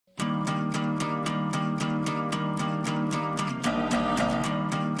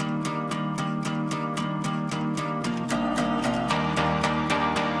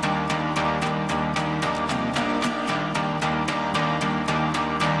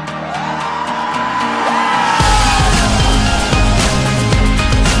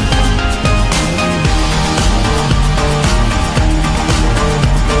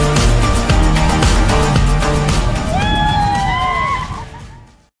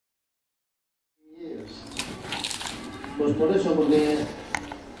Pues por eso, porque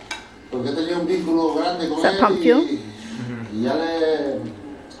tenía un vínculo grande con él y ya le he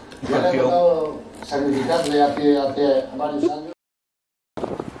tocado sacrificarle hace varios años.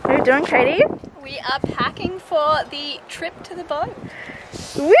 What are you doing, Katie? We are packing for the trip to the boat.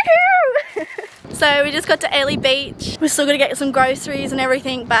 Woohoo! So we just got to Ailey Beach. We're still gonna get some groceries and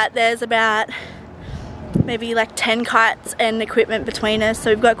everything, but there's about maybe like 10 kites and equipment between us, so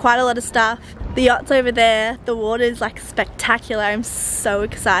we've got quite a lot of stuff. The yacht's over there. The water's like spectacular. I'm so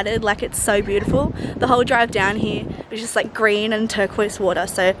excited. Like, it's so beautiful. The whole drive down here is just like green and turquoise water,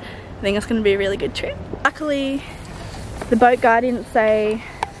 so I think it's gonna be a really good trip. Luckily, the boat guy didn't say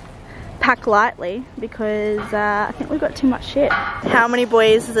pack lightly because I think we've got too much shit. How many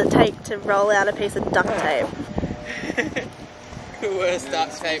boys does it take to roll out a piece of duct tape? The worst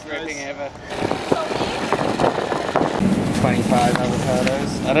duct tape ripping ever. 25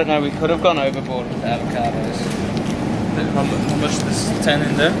 avocados. I don't know, we could have gone overboard with avocados. How much does 10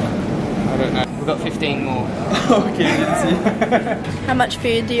 in there? I don't know. We've got 15 more. Okay, let's see. How much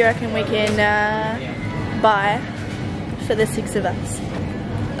food do you reckon we can buy for the 6 of us?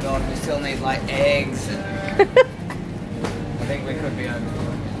 God, we still need like eggs. I think we could be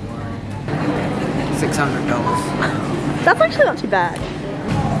overboard. $600. That's actually not too bad.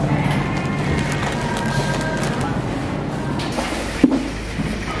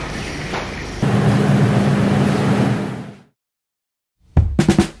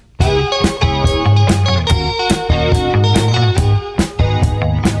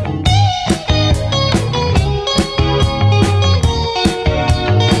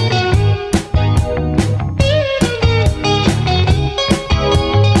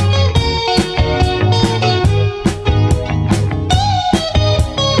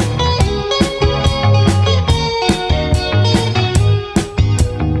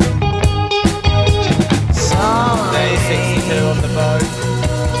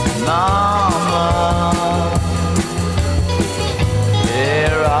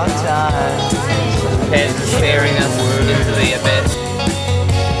 Staring us into the abyss.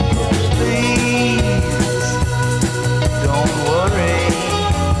 Please, don't worry.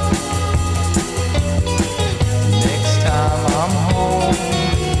 Next time I'm home,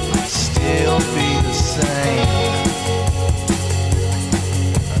 I'll still be the same.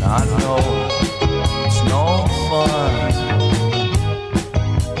 And I know it's no fun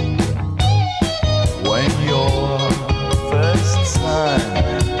when your first son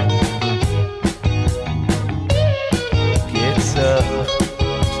to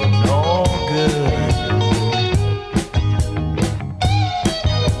no good.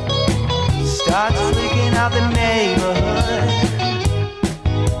 Starts freaking out the neighborhood.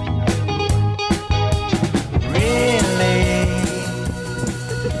 Really?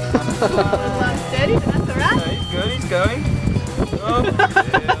 Dirty, but that's alright. He's good, he's going. Oh.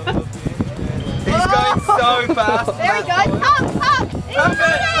 He's going so fast. There we go. Pump!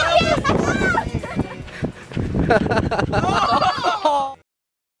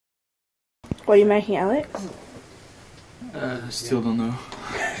 What are you making, Alex? Still don't know.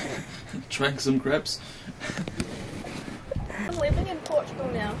 Trying some crepes. I'm living in Portugal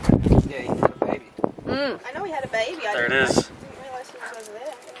now. Yeah, he's got a baby. I know he had a baby. There it is. I didn't realise he was over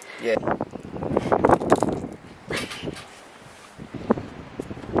there. Yeah.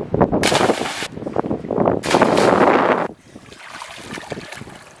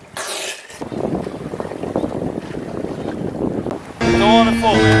 Don't want to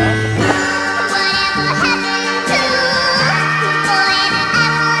fall, man.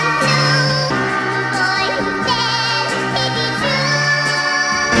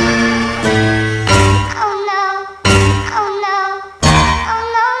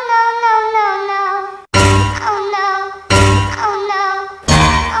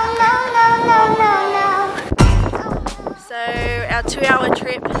 Our 2-hour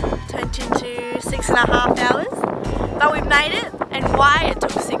trip turned into 6.5 hours, but we made it. And why it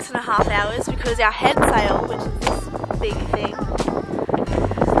took 6.5 hours? Because our head sail, which is this big thing,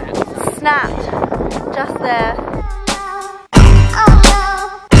 snapped just there.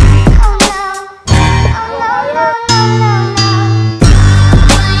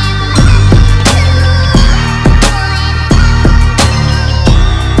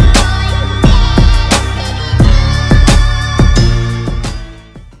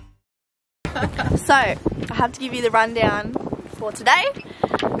 So, I have to give you the rundown for today.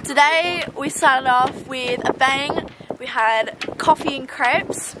 Today we started off with a bang. We had coffee and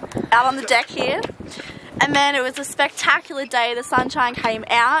crepes out on the deck here. And then it was a spectacular day. The sunshine came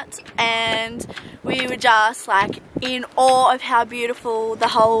out and we were just like in awe of how beautiful the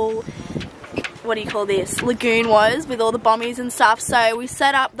whole what do you call this, lagoon was with all the bombies and stuff. So we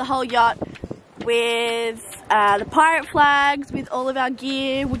set up the whole yacht with the pirate flags, with all of our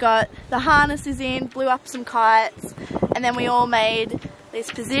gear. We got the harnesses in, blew up some kites, and then we all made this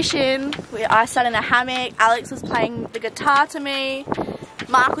position. I sat in a hammock, Alex was playing the guitar to me,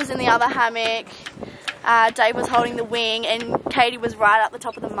 Mark was in the other hammock, Dave was holding the wing, and Katie was right up the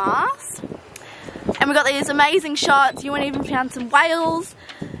top of the mast. And we got these amazing shots. Ewan even found some whales.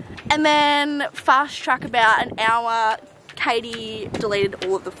 And then fast track about an hour, Katie deleted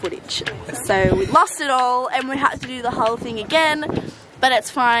all of the footage. So we lost it all and we had to do the whole thing again. But it's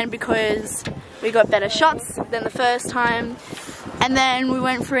fine because we got better shots than the first time. And then we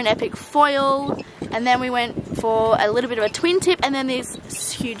went for an epic foil. And then we went for a little bit of a twin tip. And then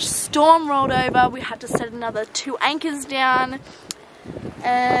this huge storm rolled over. We had to set another 2 anchors down.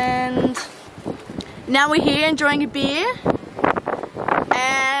 And now we're here enjoying a beer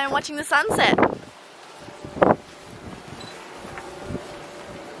and watching the sunset.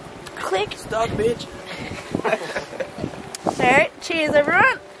 Click. Stop, bitch. So, cheers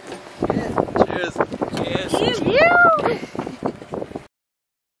everyone. Cheers. Cheers. Cheers. You.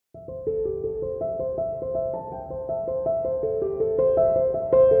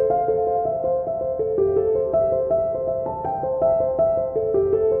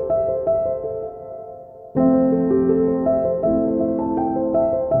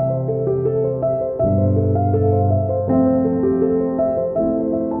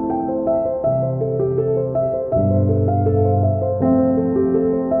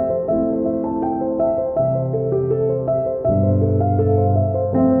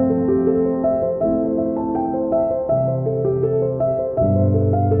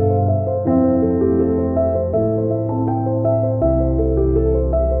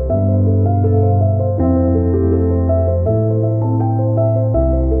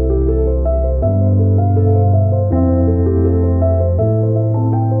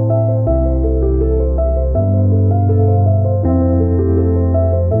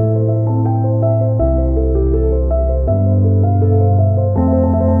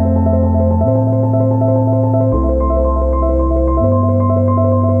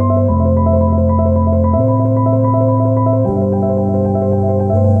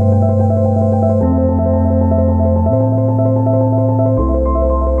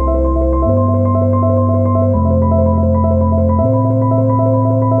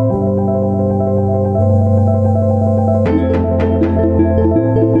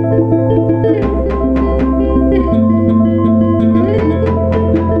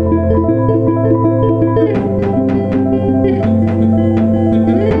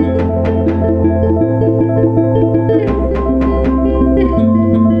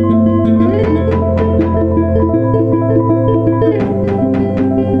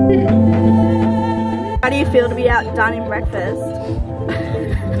 Feel to be out dining breakfast.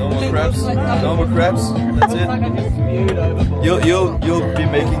 No more crabs. No more crabs. That's it. You'll be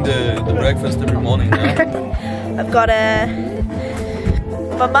making the breakfast every morning now. I've got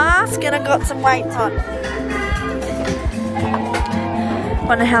my mask and I've got some weights on.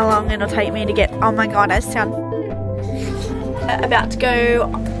 Wonder how long it'll take me to get. Oh my god, I sound about to go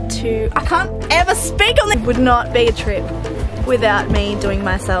to. I can't ever speak on this. Would not be a trip without me doing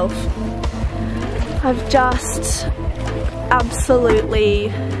myself. I've just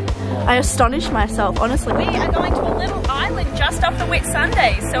absolutely, I astonished myself, honestly. We are going to a little island just off the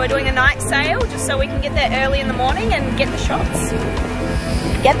Whitsunday, so we're doing a night sail just so we can get there early in the morning and get the shots.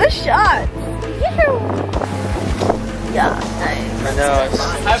 Get the shots! Yeah, I know,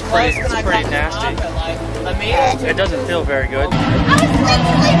 it's pretty nasty. It doesn't feel very good. I was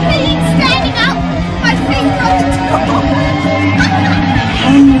literally peeing standing up, my finger on the top.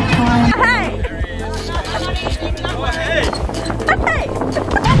 Hey!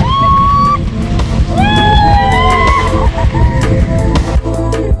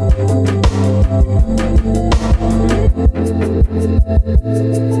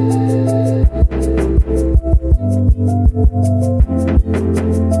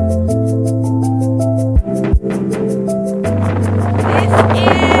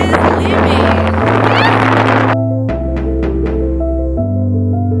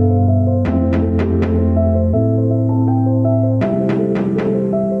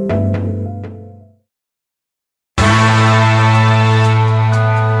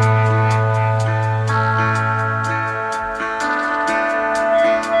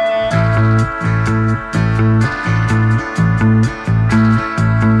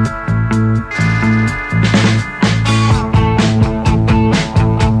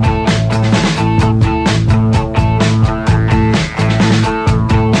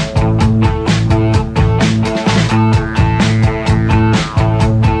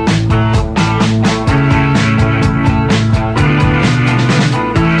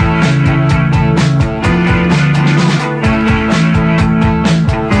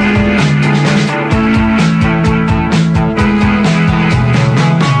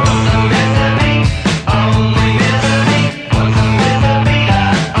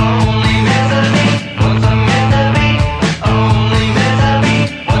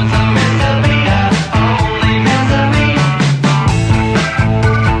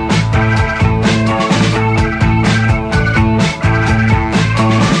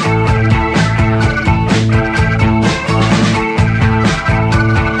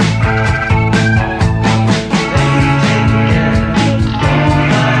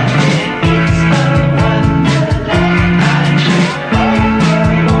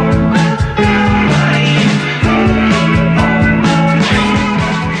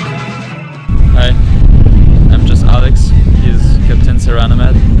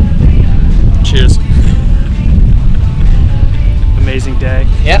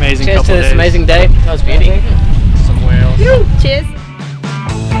 amazing Cheers couple to of this days. amazing day. That was beauty. Some whales. Cheers.